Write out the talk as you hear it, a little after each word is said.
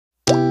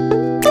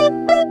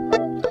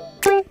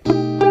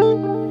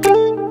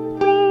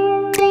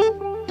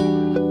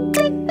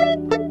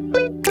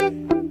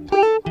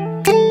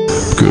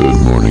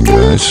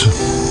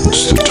guys.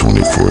 It's the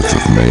 24th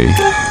of May.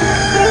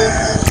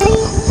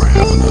 We're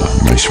having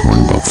a nice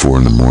morning, about 4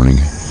 in the morning.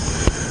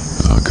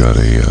 Got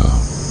a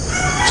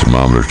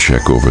thermometer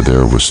check over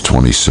there, was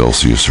 20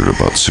 Celsius or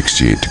about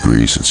 68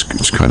 degrees.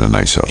 It's kind of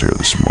nice out here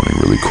this morning,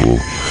 really cool.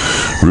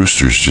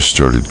 Roosters just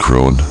started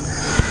crowing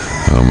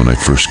when I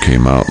first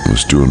came out and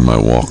was doing my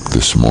walk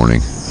this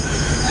morning.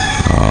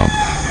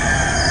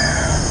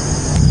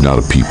 Not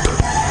a peep.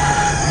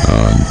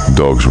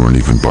 Dogs weren't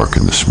even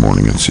barking this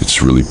morning.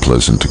 It's really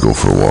pleasant to go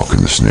for a walk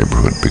in this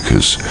neighborhood,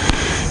 because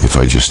if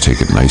I just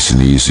take it nice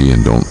and easy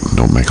and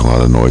don't make a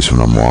lot of noise when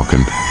I'm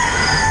walking,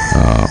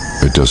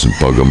 it doesn't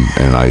bug them.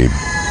 And I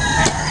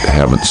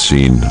haven't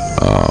seen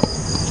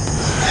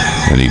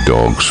any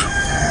dogs,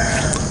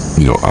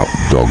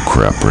 dog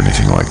crap or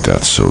anything like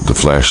that. So the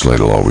flashlight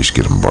will always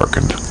get them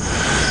barking.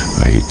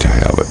 I hate to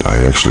have it.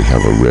 I actually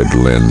have a red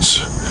lens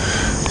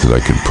that I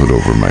can put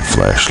over my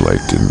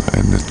flashlight,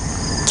 and it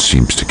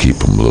seems to keep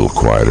them a little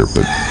quieter.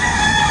 But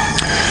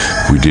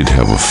we did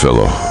have a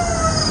fellow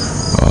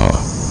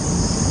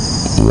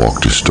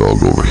walked his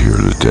dog over here.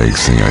 The dang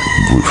thing,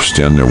 we were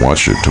standing there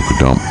watching it, took a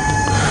dump.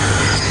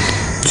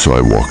 So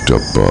I walked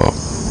up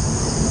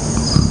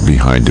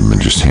behind him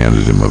and just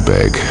handed him a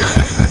bag.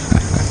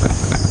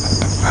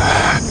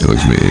 He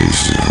looked at me, he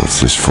said, "What's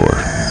this for?"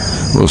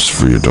 "Well, it's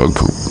for your dog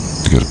poop.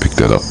 You gotta pick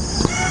that up."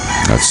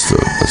 That's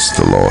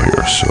the law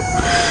here. So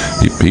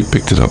he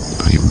picked it up.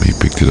 He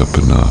picked it up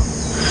and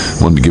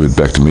wanted to give it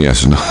back to me. I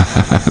said, "No,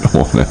 I don't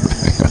want it.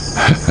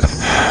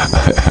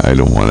 I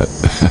don't want it."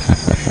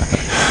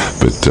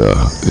 But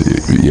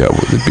yeah,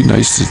 it'd be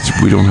nice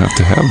that we don't have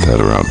to have that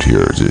around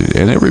here.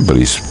 And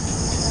everybody's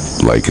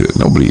like it.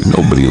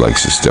 Nobody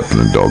likes to step in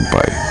a dog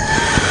bite.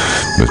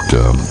 But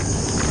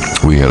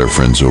we had our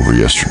friends over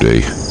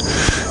yesterday.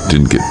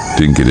 Didn't get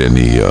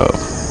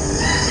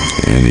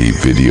any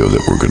video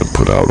that we're going to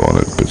put out on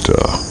it. But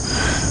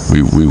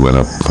we went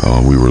up.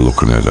 We were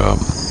looking at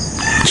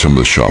some of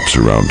the shops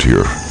around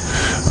here.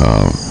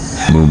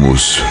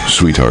 Momo's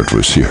sweetheart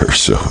was here,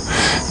 so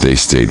they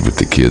stayed with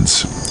the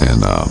kids,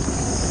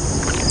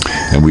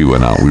 and we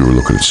went out. We were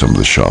looking at some of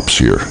the shops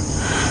here.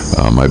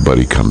 My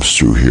buddy comes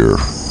through here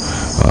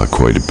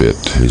quite a bit.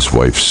 His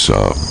wife's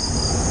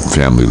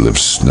family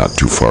lives not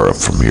too far up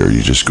from here.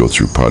 You just go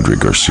through Padre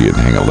Garcia and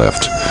hang a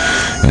left,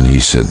 and he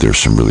said there's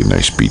some really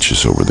nice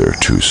beaches over there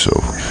too. So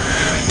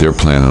they're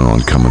planning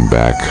on coming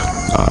back,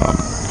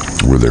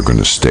 where they're going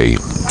to stay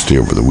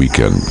over the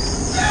weekend,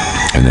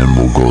 and then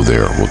we'll go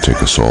there. We'll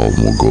take us all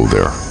and we'll go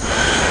there.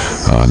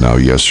 Now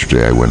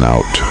yesterday I went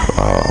out,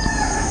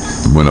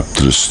 went up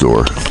to the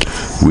store.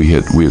 We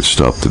had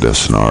stopped at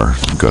S&R,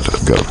 got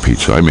a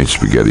pizza. I made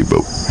spaghetti,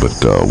 but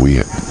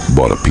we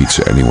bought a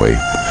pizza anyway.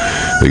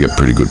 They get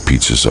pretty good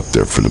pizzas up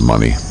there for the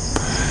money.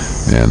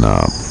 And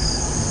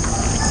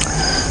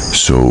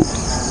so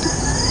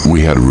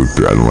we had a root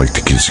beer. I don't like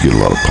the kids to get a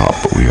lot of pop,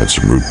 but we had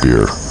some root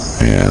beer,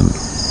 and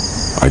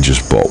I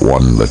just bought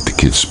one and let the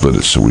kids split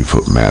it. So we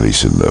put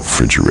Maddie's in the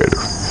refrigerator.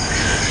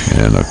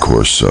 And of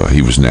course,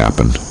 he was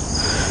napping.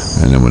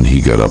 And then when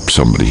he got up,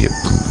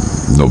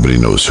 nobody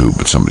knows who,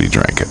 but somebody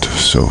drank it.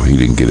 So he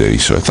didn't get any.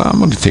 So I thought, I'm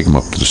going to take him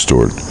up to the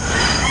store.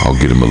 I'll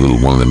get him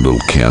one of them little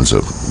cans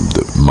of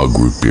the mug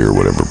root beer,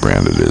 whatever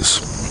brand it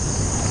is.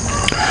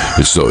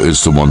 It's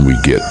the one we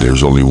get.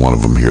 There's only one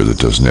of them here that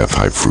doesn't have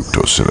high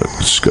fructose in it.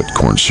 It's got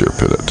corn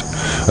syrup in it.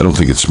 I don't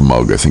think it's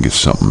mug. I think it's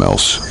something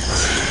else.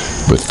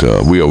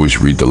 But we always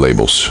read the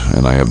labels,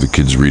 and I have the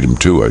kids read them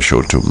too. I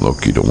show it to them.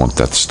 Look, you don't want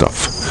that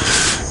stuff.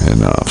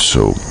 And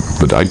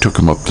but I took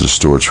them up to the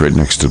store. It's right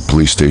next to the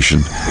police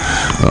station.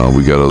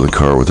 We got out of the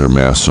car with our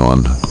masks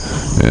on,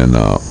 and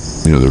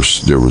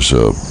there was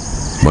a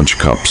bunch of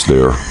cops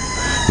there.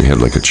 They had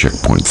like a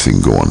checkpoint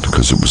thing going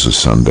because it was a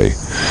Sunday.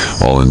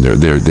 All in there.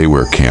 They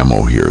wear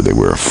camo here. They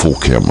wear a full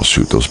camo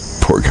suit. Those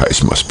poor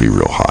guys must be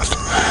real hot.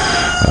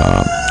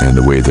 And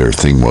the way their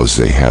thing was,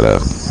 they had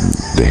a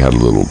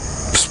little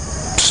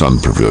sun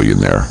pavilion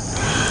there,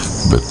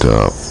 but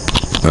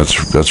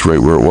that's right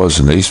where it was,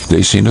 and they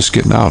seen us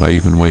getting out. I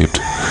even waved,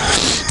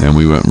 and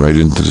we went right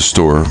into the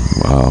store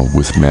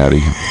with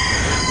Maddie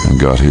and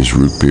got his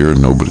root beer.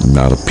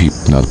 Not a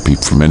peep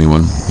from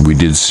anyone. We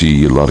did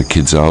see a lot of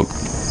kids out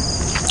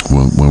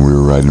when we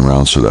were riding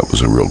around, so that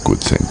was a real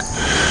good thing.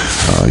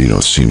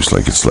 It seems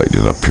like it's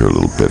lightening up here a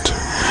little bit.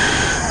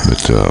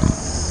 But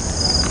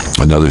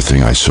another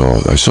thing I saw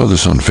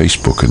this on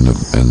Facebook,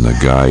 and the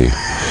guy,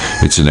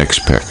 it's an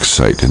expat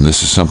site, and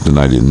this is something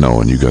I didn't know,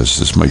 and you guys,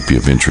 this might be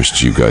of interest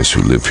to you guys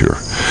who live here,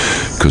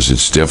 because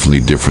it's definitely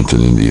different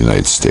than in the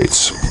United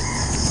States.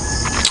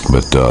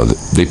 But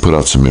they put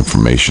out some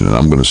information, and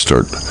I'm going to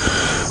start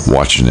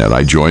watching that.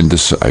 I've joined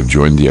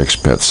the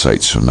expat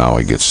site, so now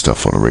I get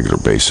stuff on a regular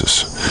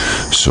basis.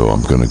 So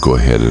I'm going to go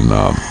ahead and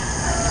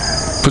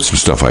put some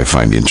stuff I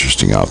find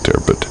interesting out there.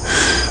 But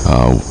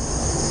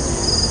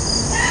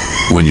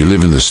when you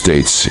live in the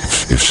States,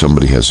 if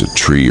somebody has a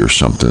tree or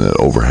something that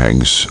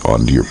overhangs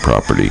onto your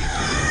property,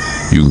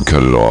 you can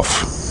cut it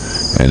off,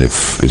 and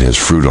if it has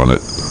fruit on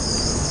it,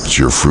 it's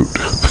your fruit.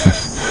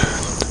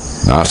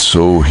 Not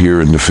so here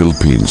in the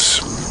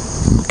Philippines.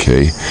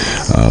 Okay,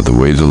 the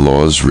way the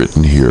law is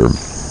written here,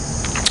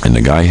 and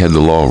the guy had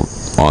the law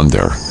on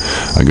there.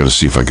 I got to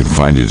see if I can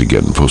find it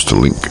again and post a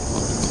link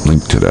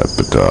to that.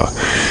 But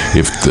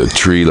if the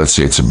tree, let's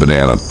say it's a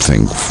banana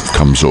thing,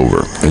 comes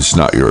over, it's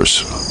not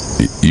yours.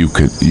 You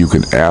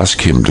can ask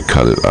him to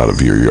cut it out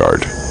of your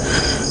yard.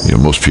 You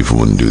know, most people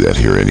wouldn't do that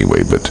here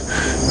anyway, but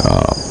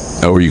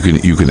or you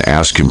can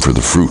ask him for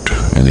the fruit,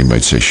 and he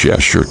might say, yeah,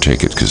 sure,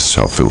 take it, because it's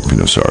how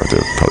Filipinos are.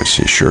 They'll probably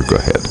say, sure, go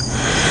ahead.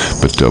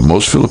 But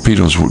most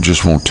Filipinos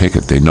just won't take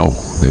it. They know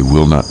they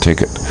will not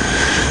take it,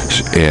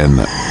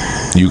 and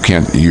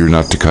you're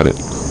not to cut it.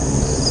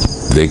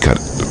 They cut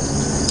it.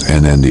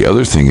 And then the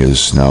other thing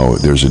is, now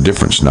there's a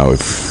difference. Now,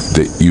 if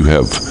you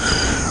have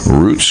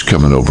roots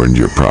coming over into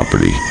your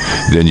property,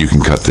 then you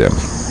can cut them.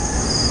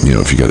 You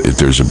know, if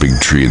there's a big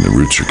tree and the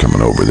roots are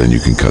coming over, then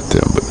you can cut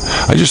them. But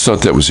I just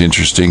thought that was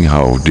interesting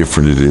how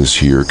different it is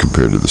here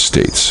compared to the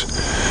States.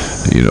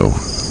 You know,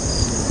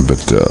 but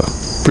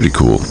pretty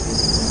cool.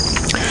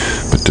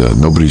 But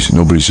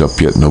nobody's up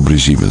yet.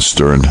 Nobody's even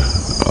stirring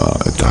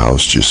at the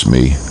house. Just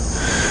me.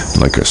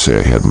 Like I say,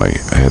 I had my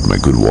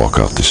good walk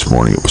out this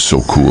morning. It was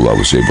so cool. I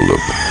was able to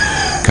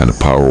kind of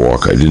power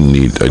walk. I didn't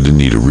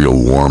need a real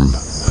warm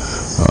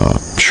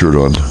shirt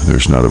on.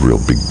 There's not a real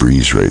big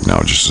breeze right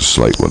now, just a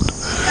slight one.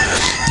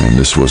 And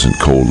this wasn't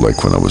cold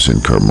like when I was in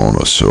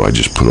Carmona, so I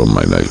just put on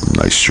my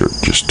nice shirt,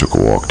 just took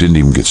a walk. Didn't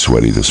even get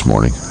sweaty this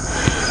morning.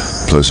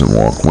 Pleasant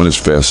walk. Went as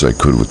fast as I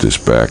could with this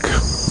back.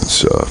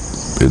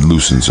 It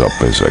loosens up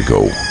as I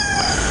go,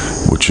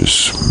 which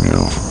is, you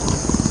know,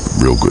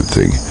 real good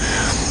thing.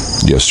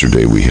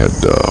 Yesterday we had,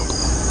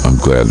 I'm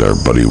glad our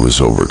buddy was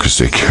over, because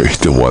they carried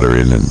the water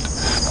in, and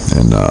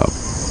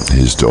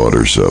his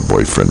daughter's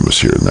boyfriend was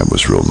here, and that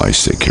was real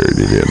nice. They carried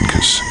it in,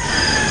 because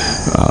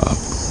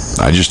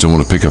I just don't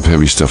want to pick up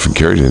heavy stuff and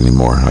carry it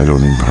anymore. I don't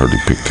even hardly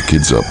pick the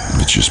kids up.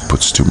 It just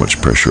puts too much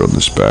pressure on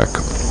this back.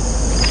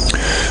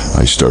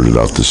 I started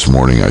out this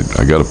morning.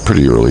 I got up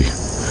pretty early.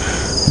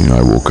 You know,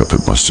 I woke up,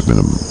 it must have been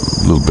a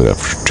little bit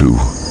after 2.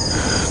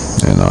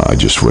 And I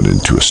just went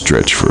into a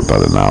stretch for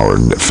about an hour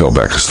and fell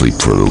back asleep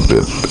for a little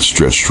bit, but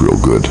stretched real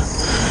good.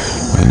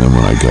 And then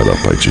when I got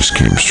up, I just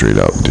came straight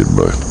out and did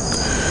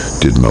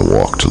my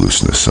walk to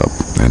loosen this up.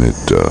 And it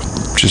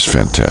just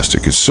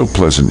fantastic. It's so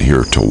pleasant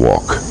here to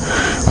walk.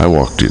 I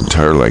walked the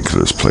entire length of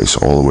this place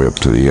all the way up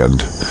to the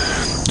end,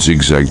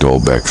 zigzagged all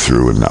back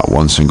through, and not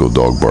one single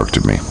dog barked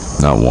at me.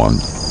 Not one.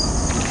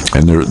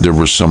 And there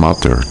was some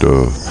out there.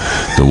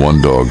 The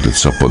one dog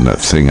that's up on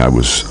that thing, I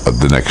was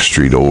the next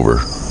street over.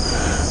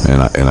 And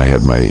I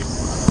had my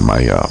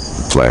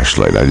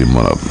flashlight. I didn't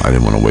want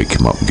to wake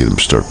him up and get him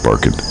to start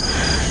barking,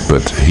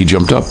 but he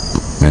jumped up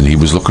and he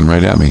was looking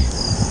right at me.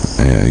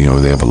 And you know,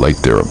 they have a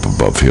light there up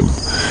above him,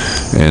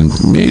 and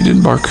he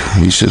didn't bark.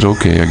 He said,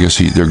 "Okay, I guess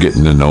they're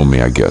getting to know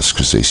me. I guess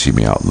because they see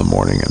me out in the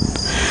morning, and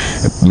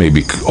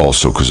maybe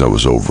also because I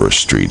was over a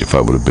street. If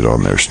I would have been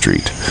on their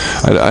street,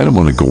 I don't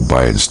want to go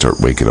by and start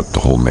waking up the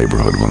whole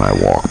neighborhood when I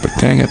walk. But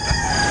dang it,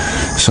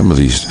 some of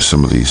these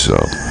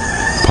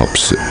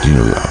pups that, you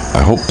know,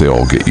 I hope they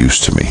all get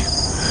used to me.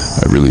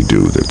 I really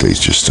do, that they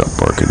just stop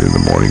barking in the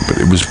morning. But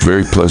it was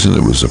very pleasant.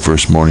 It was the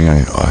first morning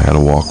I had a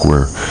walk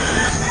where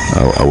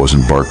I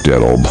wasn't barked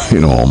at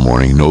all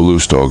morning. No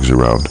loose dogs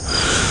around,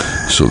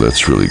 so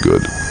that's really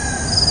good.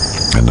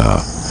 And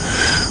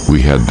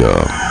we had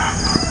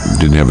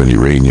didn't have any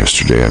rain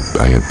yesterday.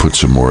 I had put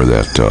some more of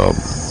that.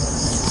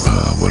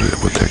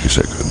 What the heck is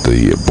that?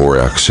 The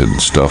borax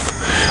and stuff.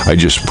 I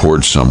just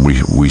poured some.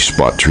 We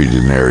spot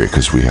treated an area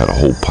because we had a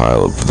whole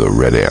pile of the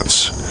red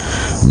ants.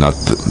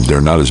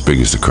 They're not as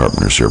big as the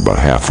carpenters. They're about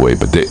halfway,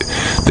 but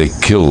they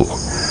kill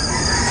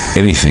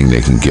anything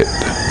they can get.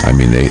 I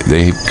mean,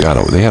 they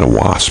had a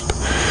wasp.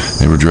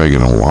 They were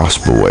dragging a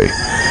wasp away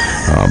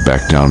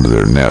back down to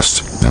their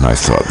nest, and I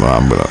thought,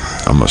 well,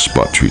 I'm gonna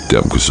spot treat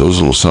them, because those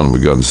little son of a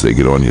guns, they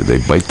get on you, they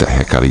bite the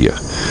heck out of you.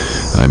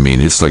 I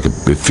mean, it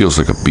feels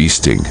like a bee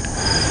sting.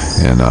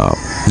 And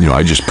you know,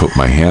 I just put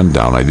my hand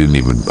down. I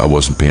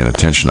wasn't paying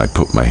attention. I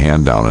put my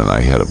hand down, and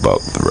I had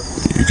about,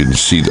 you can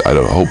see, I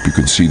hope you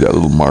can see that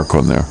little mark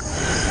on there.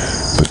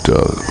 But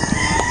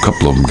a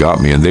couple of them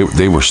got me, and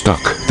they were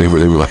stuck. They were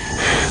like,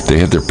 they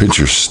had their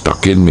pinchers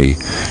stuck in me.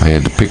 I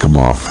had to pick them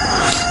off.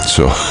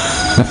 So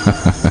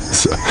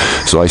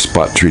I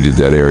spot treated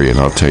that area, and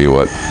I'll tell you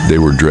what, they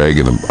were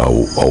dragging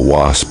a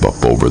wasp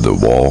up over the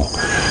wall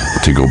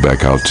to go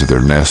back out to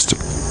their nest,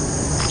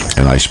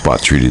 and I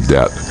spot treated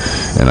that,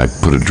 and I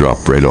put a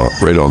drop right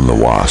on the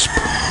wasp.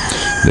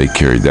 They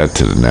carried that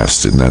to the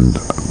nest, and then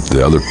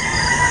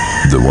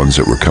the ones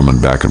that were coming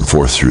back and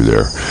forth through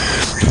there,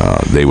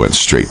 they went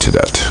straight to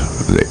that.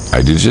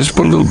 I did just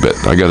put a little bit.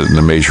 I got it in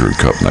a measuring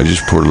cup, and I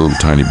just poured a little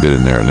tiny bit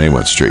in there, and they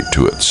went straight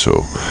to it.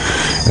 So,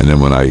 and then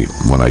when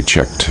I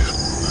checked,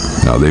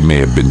 now they may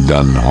have been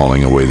done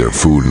hauling away their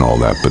food and all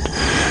that, but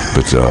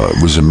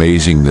it was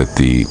amazing that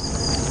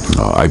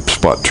I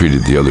spot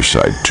treated the other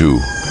side too,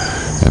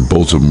 and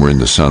both of them were in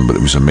the sun. But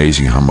it was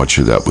amazing how much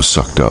of that was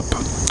sucked up,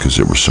 because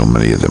there were so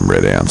many of them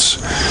red ants.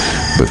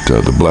 But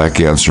the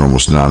black ants are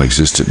almost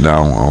non-existent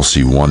now. I'll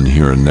see one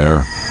here and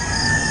there.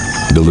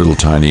 The little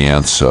tiny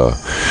ants, they're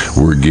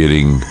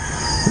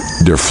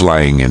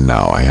flying in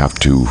now. I have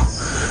to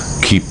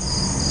keep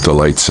the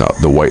lights out,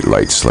 the white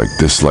lights, like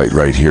this light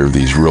right here,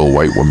 these real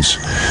white ones,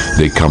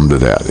 they come to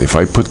that. If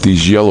I put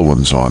these yellow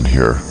ones on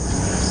here,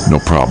 no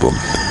problem.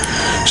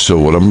 So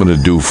what I'm going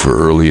to do for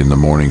early in the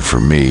morning for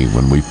me,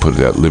 when we put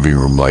that living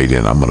room light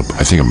in, I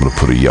think I'm going to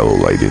put a yellow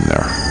light in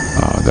there.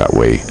 That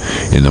way,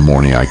 in the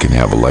morning, I can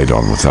have a light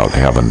on without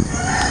having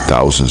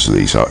thousands of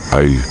these.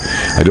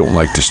 I don't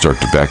like to start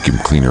the vacuum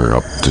cleaner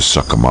up to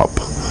suck them up.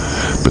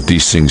 But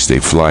these things, they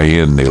fly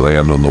in, they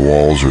land on the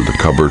walls or the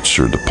cupboards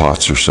or the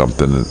pots or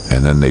something,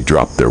 and then they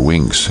drop their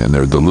wings, and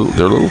they're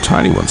little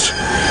tiny ones,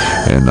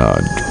 and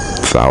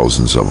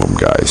thousands of them,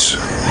 guys.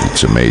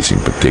 It's amazing,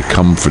 but they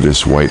come for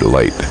this white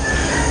light.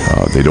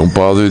 They don't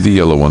bother the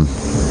yellow one.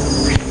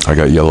 I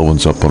got yellow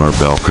ones up on our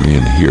balcony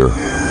in here,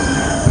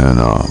 and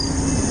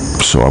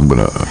so I'm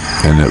gonna,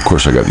 and of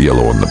course I got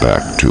yellow on the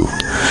back too.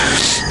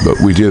 But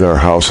we did our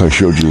house, I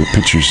showed you the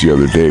pictures the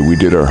other day, we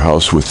did our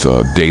house with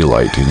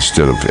daylight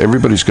instead of,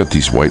 everybody's got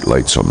these white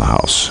lights on the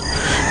house.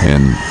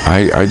 And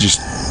I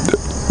just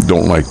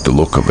don't like the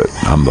look of it.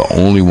 I'm the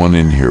only one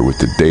in here with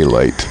the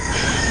daylight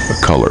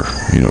color.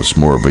 You know, it's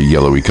more of a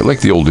yellowy color, like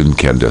the old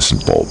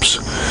incandescent bulbs.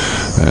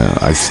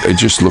 It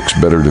just looks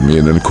better to me.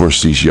 And then, of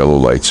course, these yellow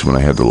lights, when I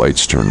had the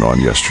lights turned on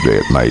yesterday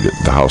at night,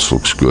 the house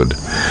looks good.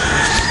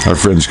 Our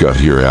friends got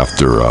here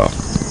after,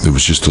 it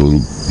was just a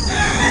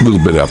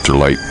little bit after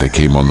light. They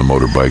came on the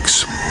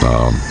motorbikes.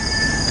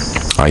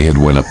 I had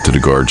went up to the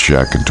guard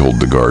shack and told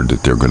the guard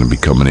that they're going to be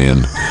coming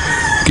in,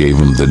 gave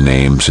them the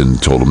names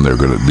and told them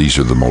these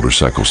are the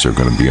motorcycles they're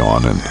going to be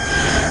on. And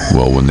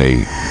well, when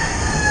they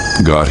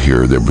got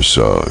here, it was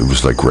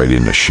like right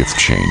in a shift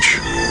change,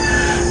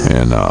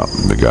 and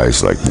the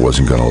guy's like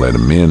wasn't going to let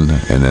him in,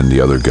 and then the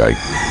other guy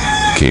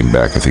came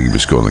back. I think he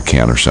was going to the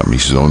can or something. He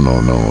says, "Oh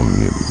no,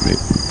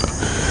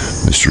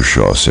 Mr.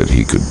 Shaw said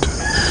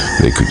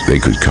they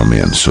could come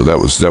in." So that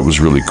was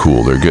really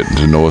cool. They're getting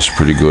to know us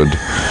pretty good.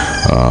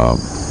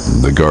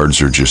 The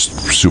guards are just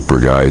super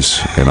guys,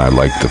 and I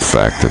like the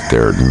fact that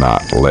they're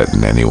not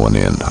letting anyone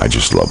in. I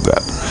just love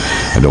that.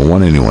 I don't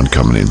want anyone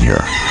coming in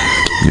here.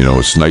 You know,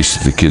 it's nice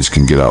that the kids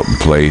can get out and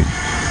play.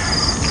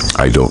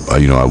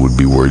 I would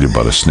be worried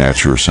about a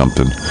snatcher or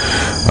something.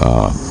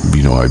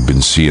 I've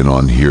been seeing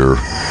on here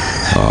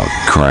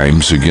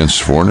crimes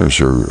against foreigners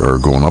are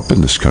going up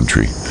in this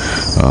country.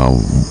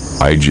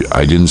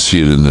 I didn't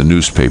see it in the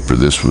newspaper.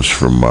 This was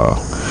from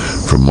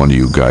one of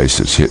you guys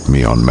that's hit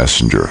me on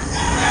Messenger.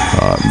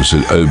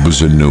 It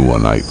was a new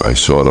one. I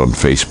saw it on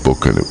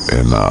Facebook,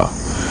 and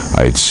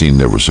I had seen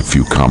there was a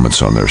few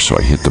comments on there, so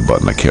I hit the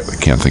button. I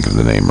can't think of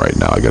the name right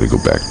now. I got to go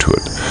back to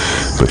it.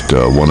 But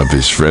one of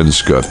his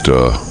friends got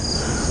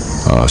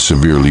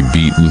severely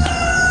beaten,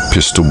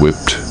 pistol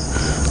whipped,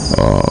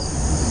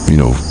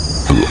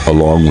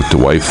 along with the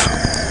wife,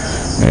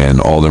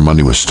 and all their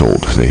money was stolen.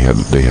 They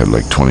had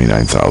like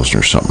 $29,000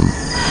 or something,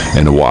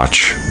 and a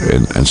watch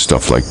and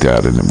stuff like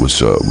that. And it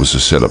was a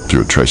setup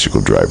through a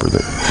tricycle driver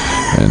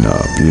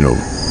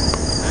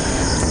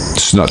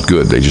it's not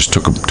good. They just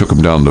took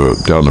him down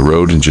the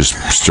road and just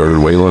started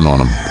wailing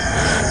on him.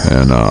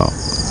 And a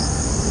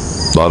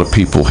lot of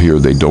people here,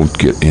 they don't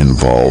get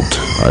involved.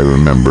 I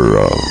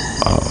remember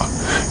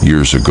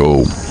years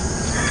ago,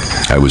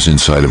 I was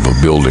inside of a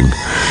building,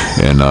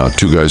 and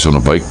two guys on a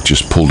bike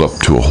just pulled up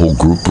to a whole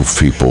group of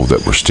people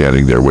that were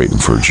standing there waiting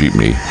for a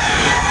jeepney,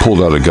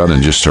 pulled out a gun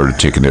and just started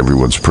taking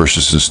everyone's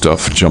purses and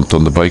stuff, jumped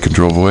on the bike and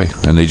drove away,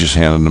 and they just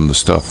handed them the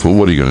stuff. Well,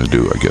 what are you going to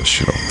do, I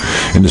guess,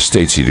 In the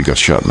States, he'd have got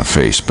shot in the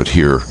face, but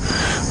here,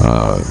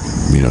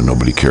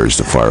 nobody carries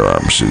the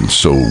firearms, and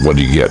so what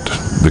do you get?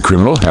 The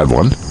criminal had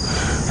one.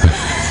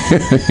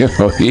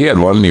 He had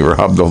one, and he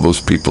robbed all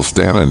those people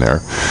standing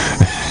there.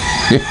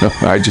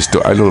 I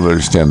don't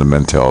understand the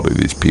mentality of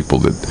these people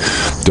that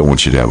don't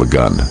want you to have a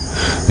gun.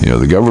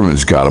 The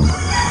government's got them.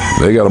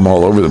 They got them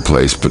all over the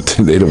place, but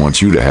they don't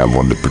want you to have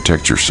one to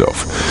protect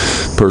yourself.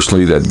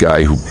 Personally, that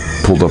guy who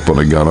pulled up on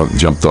a gun and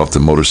jumped off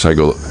the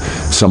motorcycle,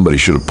 somebody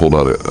should have pulled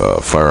out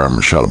a firearm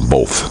and shot them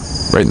both,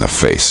 right in the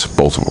face,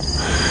 both of them.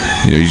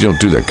 You don't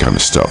do that kind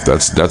of stuff.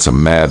 That's a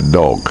mad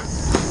dog.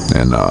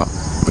 And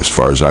as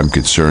far as I'm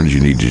concerned, you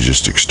need to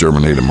just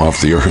exterminate them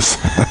off the earth.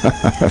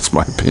 That's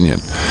my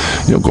opinion.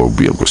 You don't go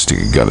stick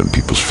a gun in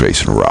people's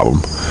face and rob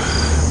them.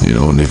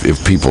 And if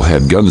people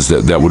had guns,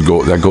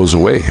 that goes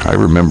away. I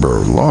remember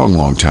a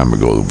long time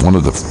ago, one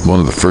of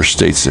the first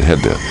states that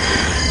had to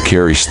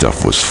carry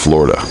stuff was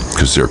Florida,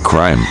 because their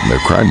crime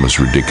was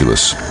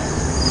ridiculous.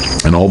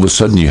 And all of a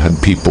sudden, you had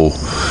people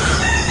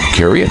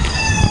carrying,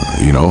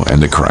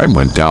 and the crime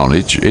went down.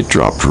 It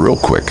dropped real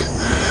quick.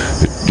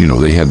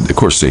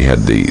 They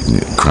had the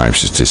crime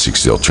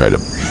statistics. They'll try to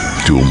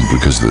do them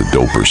because of the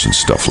dopers and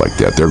stuff like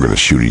that. They're going to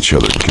shoot each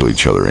other and kill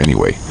each other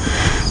anyway.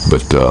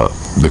 But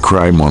the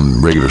crime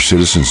on regular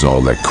citizens and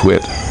all that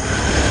quit.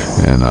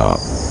 And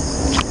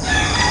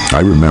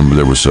I remember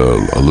there was a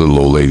little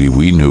old lady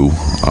we knew.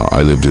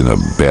 I lived in a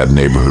bad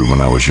neighborhood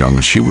when I was young,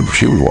 and she would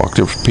walk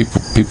there.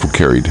 People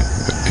carried,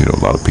 a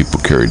lot of people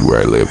carried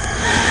where I live,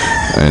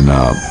 and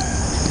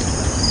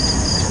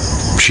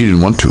She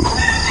didn't want to.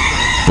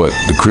 But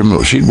the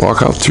criminal, she'd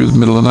walk out through the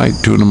middle of the night,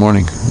 2 a.m,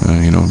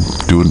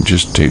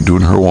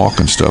 doing her walk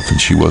and stuff, and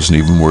she wasn't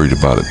even worried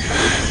about it,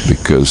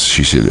 because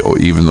she said,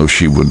 even though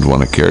she wouldn't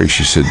want to carry,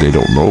 she said, they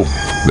don't know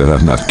that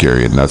I'm not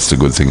carrying. That's the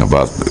good thing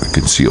about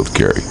concealed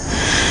carry,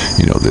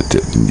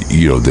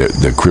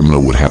 the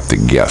criminal would have to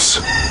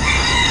guess.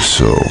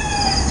 So,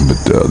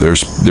 but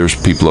there's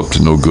people up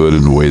to no good,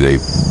 and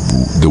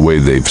the way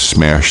they've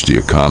smashed the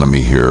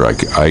economy here,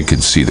 I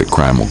can see that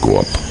crime will go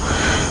up.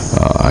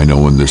 I know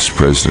when this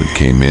president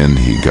came in,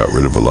 he got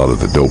rid of a lot of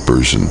the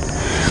dopers, and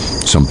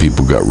some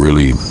people got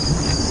really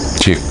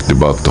ticked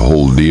about the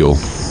whole deal.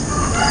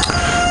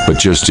 But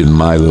just in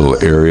my little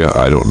area,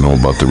 I don't know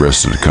about the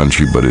rest of the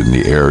country, but in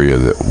the area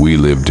that we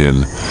lived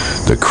in,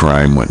 the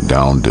crime went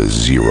down to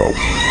 0.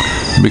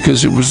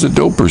 Because it was the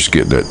dopers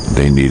getting it.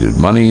 They needed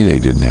money, they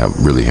didn't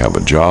really have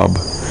a job.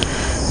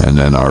 And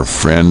then our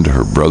friend,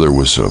 her brother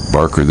was a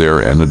barker there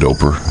and a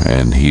doper,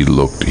 and he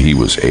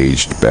was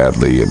aged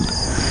badly, and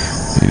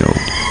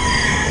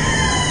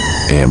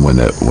and when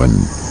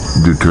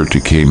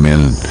Duterte came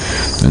in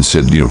and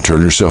said,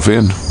 turn yourself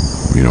in,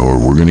 or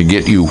we're going to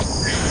get you.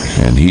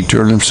 And he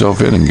turned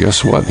himself in, and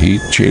guess what? He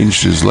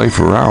changed his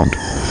life around.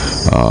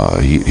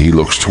 He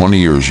looks 20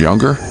 years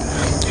younger.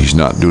 He's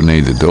not doing any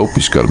of the dope.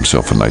 He's got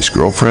himself a nice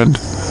girlfriend.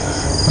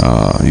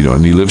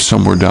 And he lives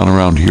somewhere down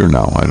around here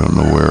now. I don't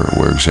know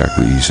where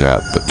exactly he's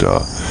at, but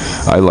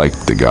I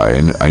liked the guy.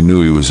 And I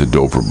knew he was a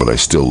doper, but I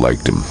still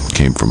liked him.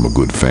 Came from a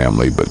good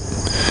family, but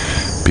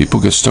people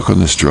get stuck on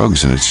this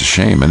drugs, and it's a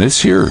shame. And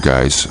it's here,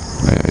 guys.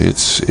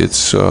 It's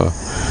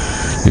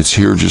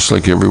here just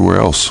like everywhere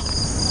else.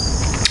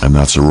 And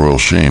that's a royal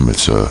shame.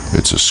 It's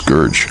a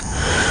scourge.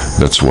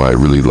 That's why I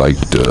really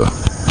liked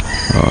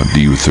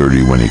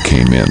DU30 when he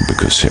came in,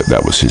 because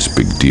that was his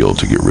big deal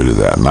to get rid of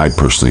that. And I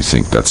personally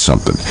think that's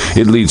something.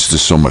 It leads to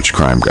so much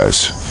crime,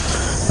 guys.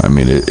 I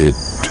mean, it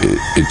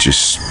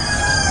just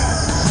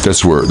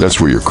that's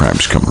where your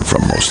crime's coming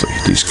from mostly.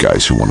 These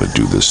guys who want to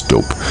do this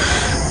dope,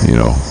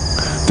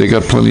 they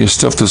got plenty of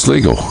stuff that's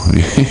legal.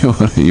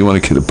 You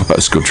want to get a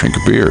bus, go drink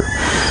a beer.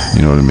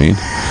 You know what I mean?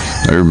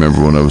 I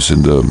remember when I was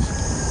in the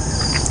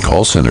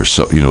call center,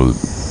 so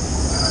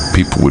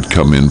people would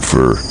come in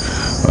for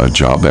a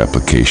job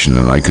application,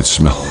 and I could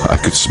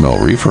smell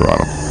reefer on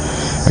them.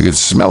 I could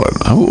smell it.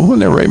 Who in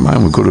their right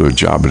mind would go to a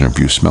job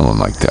interview smelling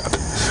like that?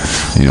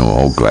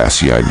 All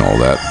glassy-eyed and all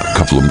that. A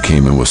couple of them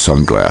came in with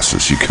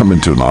sunglasses. You come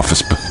into an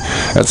office, but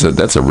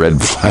that's a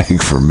red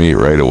flag for me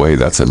right away.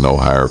 That's a no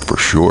hire for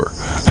sure.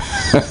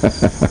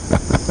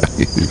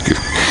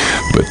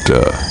 But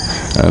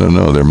I don't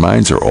know. Their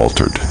minds are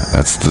altered.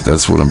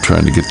 That's what I'm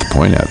trying to get the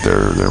point at.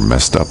 They're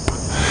messed up.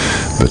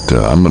 But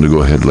I'm going to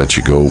go ahead and let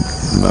you go.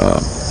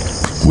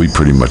 We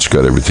pretty much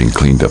got everything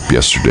cleaned up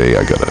yesterday.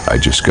 I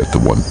just got the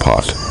one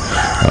pot.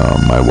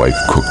 My wife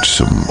cooked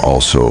some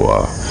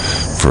also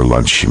for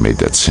lunch. She made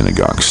that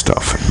synagogue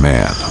stuff. And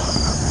man,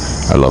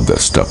 I love that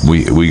stuff.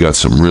 We got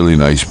some really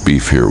nice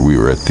beef here. We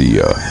were at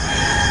the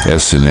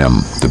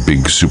S&M, the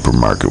big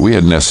supermarket. We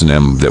had an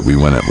S&M that we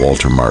went at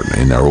Walter Martin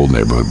in our old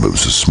neighborhood, but it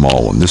was a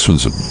small one. This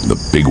one's the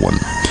big one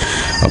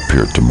up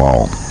here at the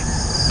mall.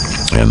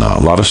 And a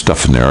lot of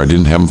stuff in there. I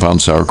haven't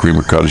found sour cream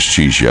or cottage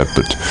cheese yet,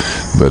 but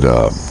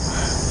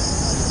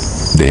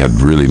they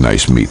had really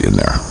nice meat in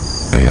there.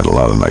 They had a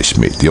lot of nice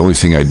meat. The only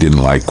thing I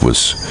didn't like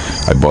was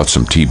I bought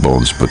some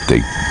T-bones, but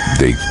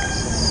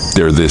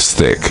they're this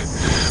thick.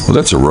 Well,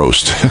 that's a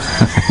roast.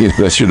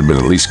 That should have been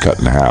at least cut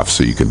in half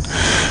so you can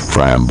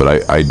fry them.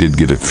 But I did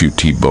get a few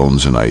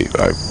T-bones, and I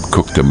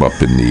cooked them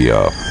up in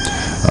the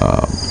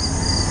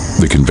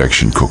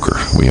convection cooker.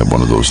 We have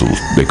one of those little,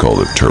 they call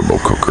it a turbo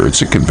cooker.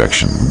 It's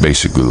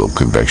basically a little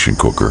convection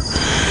cooker.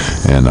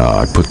 And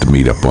I put the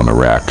meat up on a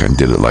rack and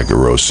did it like a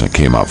roast, and it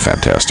came out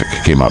fantastic.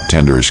 It came out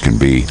tender as can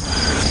be,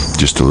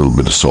 just a little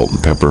bit of salt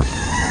and pepper.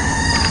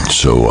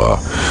 So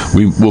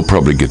we'll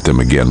probably get them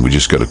again. We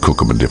just got to cook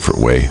them a different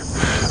way.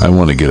 I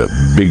want to get a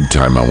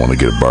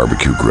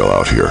barbecue grill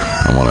out here.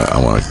 I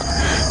want to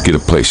get a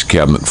place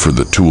cabinet for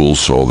the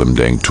tools, all them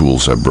dang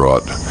tools I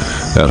brought.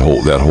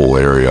 That whole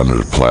area under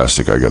the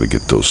plastic, I got to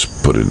get those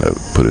put in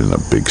a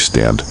big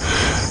stand.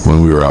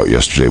 When we were out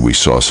yesterday, we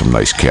saw some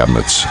nice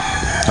cabinets.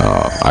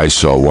 I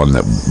saw one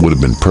that would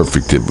have been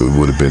perfect. It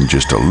would have been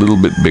just a little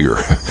bit bigger.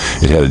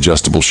 It had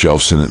adjustable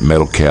shelves in it,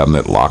 metal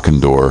cabinet, lock and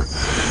door,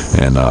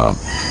 and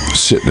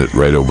sitting it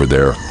right over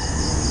there.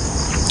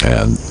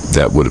 And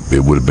it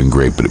would have been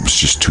great, but it was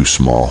just too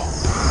small.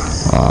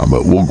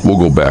 But we'll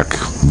go back.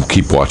 We'll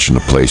keep watching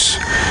the place.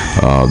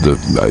 I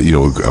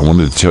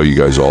wanted to tell you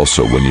guys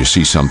also, when you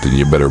see something,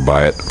 you better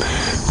buy it,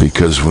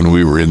 because when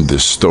we were in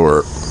this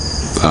store,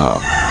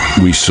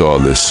 we saw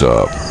this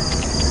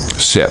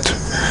set.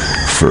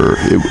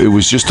 It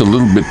was just a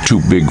little bit too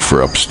big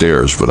for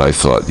upstairs, but I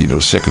thought,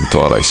 second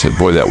thought, I said,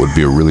 boy, that would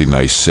be a really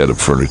nice set of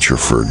furniture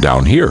for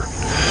down here,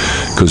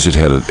 because it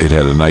had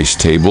a nice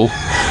table,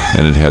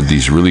 and it had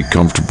these really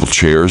comfortable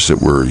chairs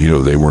that were,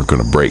 they weren't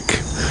going to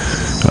break.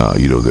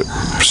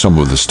 Some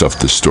of the stuff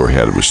this store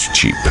had, it was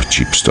cheap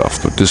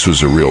stuff. But this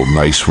was a real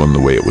nice one, the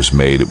way it was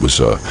made. It was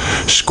a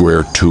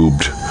square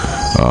tubed,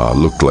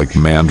 looked like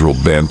mandrel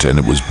bent, and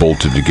it was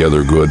bolted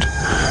together good.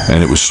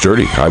 And it was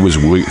sturdy. I was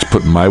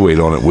putting my weight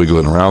on it,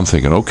 wiggling around,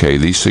 thinking, okay,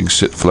 these things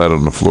sit flat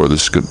on the floor.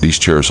 These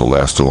chairs will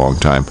last a long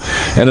time.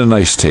 And a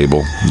nice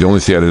table. The only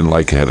thing I didn't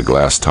like, it had a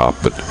glass top,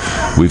 but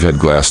we've had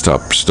glass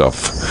top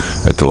stuff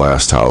at the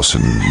last house,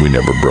 and we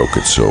never broke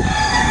it. So,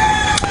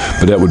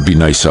 but that would be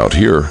nice out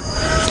here.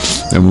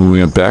 And when we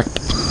went back,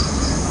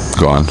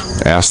 gone.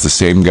 Asked the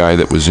same guy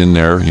that was in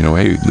there,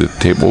 hey, the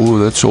table,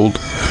 that's old.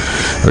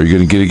 Are you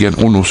going to get it again?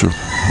 Oh, no, sir.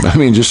 I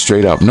mean, just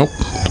straight up, nope,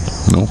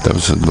 that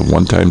was the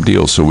one-time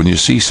deal. So when you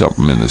see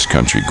something in this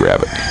country,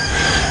 grab it.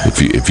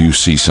 If you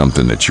see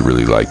something that you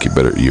really like, you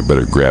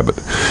better grab it.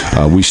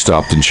 We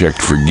stopped and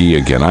checked for ghee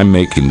again. I'm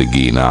making the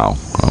ghee now.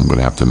 I'm going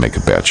to have to make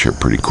a batch here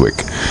pretty quick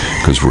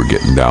because we're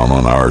getting down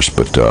on ours.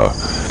 But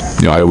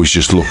I always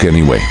just look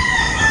anyway.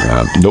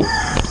 Nope.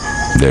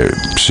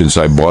 Since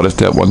I bought it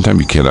that one time,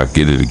 you cannot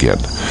get it again.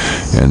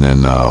 And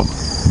then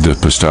the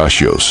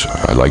pistachios.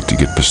 I like to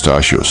get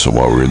pistachios. So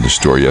while we were in the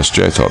store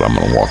yesterday, I thought I'm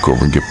going to walk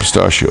over and get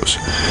pistachios.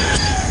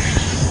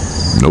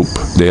 Nope.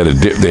 They had a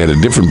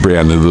different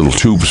brand of little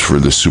tubes for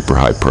this super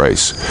high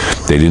price.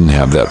 They didn't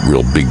have that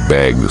real big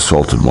bag, the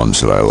salted ones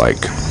that I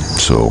like.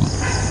 So,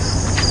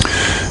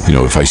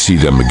 if I see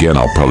them again,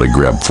 I'll probably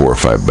grab 4 or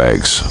 5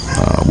 bags.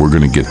 We're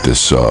going to get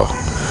this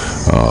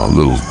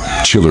little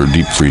chiller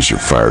deep freezer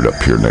fired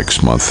up here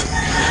next month.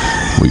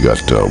 We'll get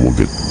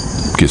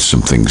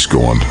some things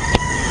going.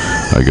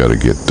 I got to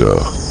get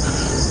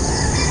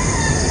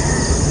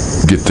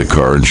the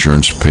car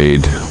insurance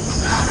paid.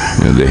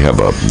 They have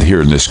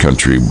here in this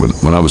country,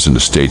 when I was in the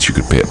States, you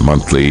could pay it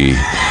monthly,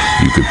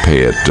 you could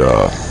pay it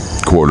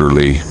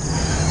quarterly,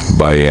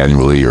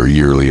 biannually, or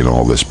yearly, and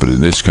all this. But in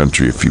this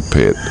country, if you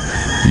pay it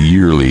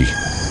yearly,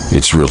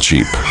 it's real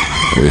cheap.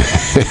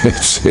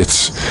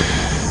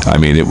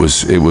 It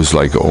was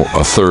like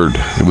a third.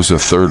 It was a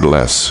third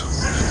less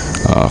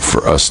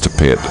for us to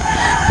pay it,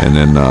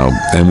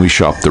 and we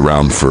shopped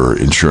around for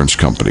insurance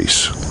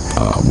companies.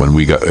 When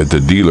we got the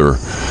dealer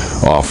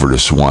offered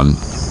us one,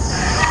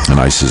 and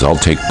I says,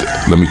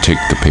 let me take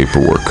the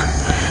paperwork,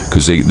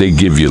 because they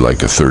give you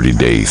like a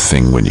 30-day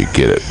thing when you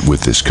get it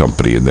with this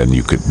company, and then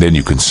you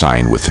can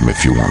sign with them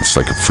if you want. It's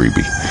like a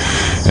freebie,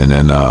 and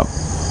then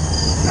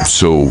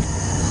so.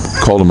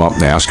 Called them up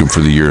and asked them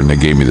for the year, and they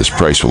gave me this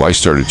price. Well, I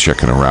started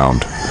checking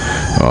around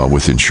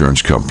with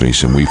insurance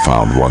companies, and we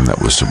found one that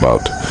was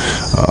about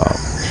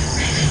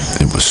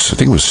I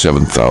think it was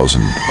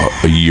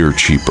 $7,000 a year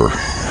cheaper.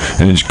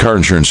 And in car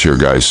insurance here,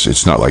 guys,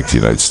 it's not like the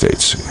United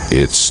States.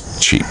 It's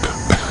cheap.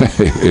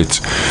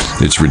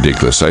 it's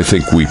ridiculous. I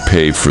think we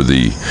pay for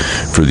the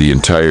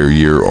entire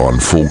year on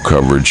full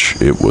coverage.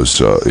 It's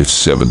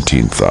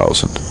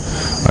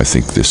 $17,000. I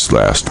think this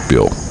last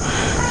bill.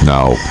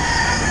 Now,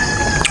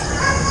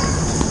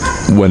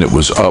 when it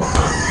was up,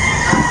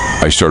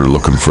 I started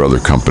looking for other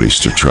companies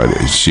to try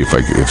to see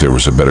if there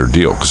was a better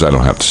deal, because I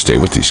don't have to stay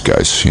with these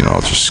guys.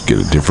 I'll just get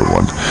a different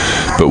one.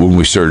 But when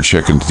we started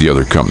checking the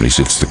other companies,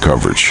 it's the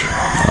coverage.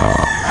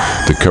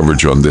 The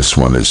coverage on this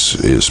one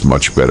is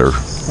much better.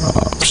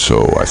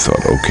 So I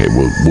thought, okay,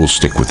 we'll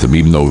stick with them,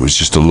 even though it was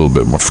just a little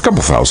bit more, a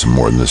couple thousand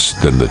more than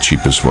the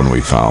cheapest one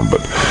we found.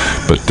 But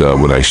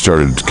when I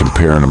started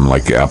comparing them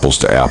like apples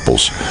to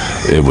apples,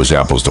 it was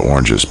apples to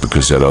oranges,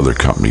 because that other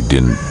company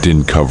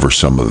didn't cover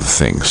some of the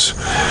things.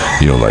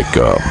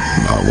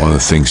 One of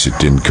the things it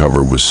didn't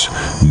cover was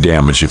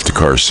damage if the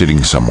car is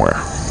sitting somewhere.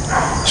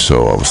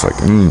 So I was like,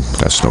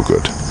 that's no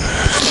good.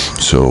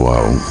 So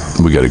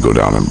we got to go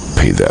down and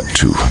pay that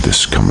too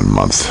this coming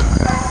month,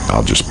 and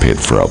I'll just pay it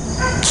for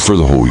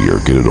the whole year,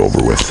 get it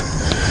over with.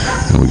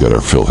 And we got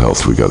our Phil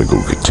Health we got to go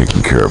get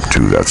taken care of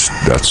too.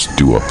 That's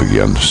due up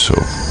again. So,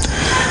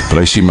 but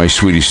I see my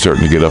sweetie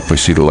starting to get up. I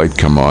see the light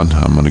come on.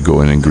 I'm going to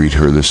go in and greet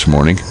her this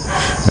morning.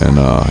 And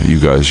you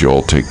guys, you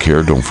all take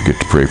care. Don't forget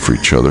to pray for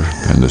each other.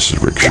 And this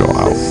is Rick Shaw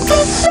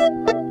out.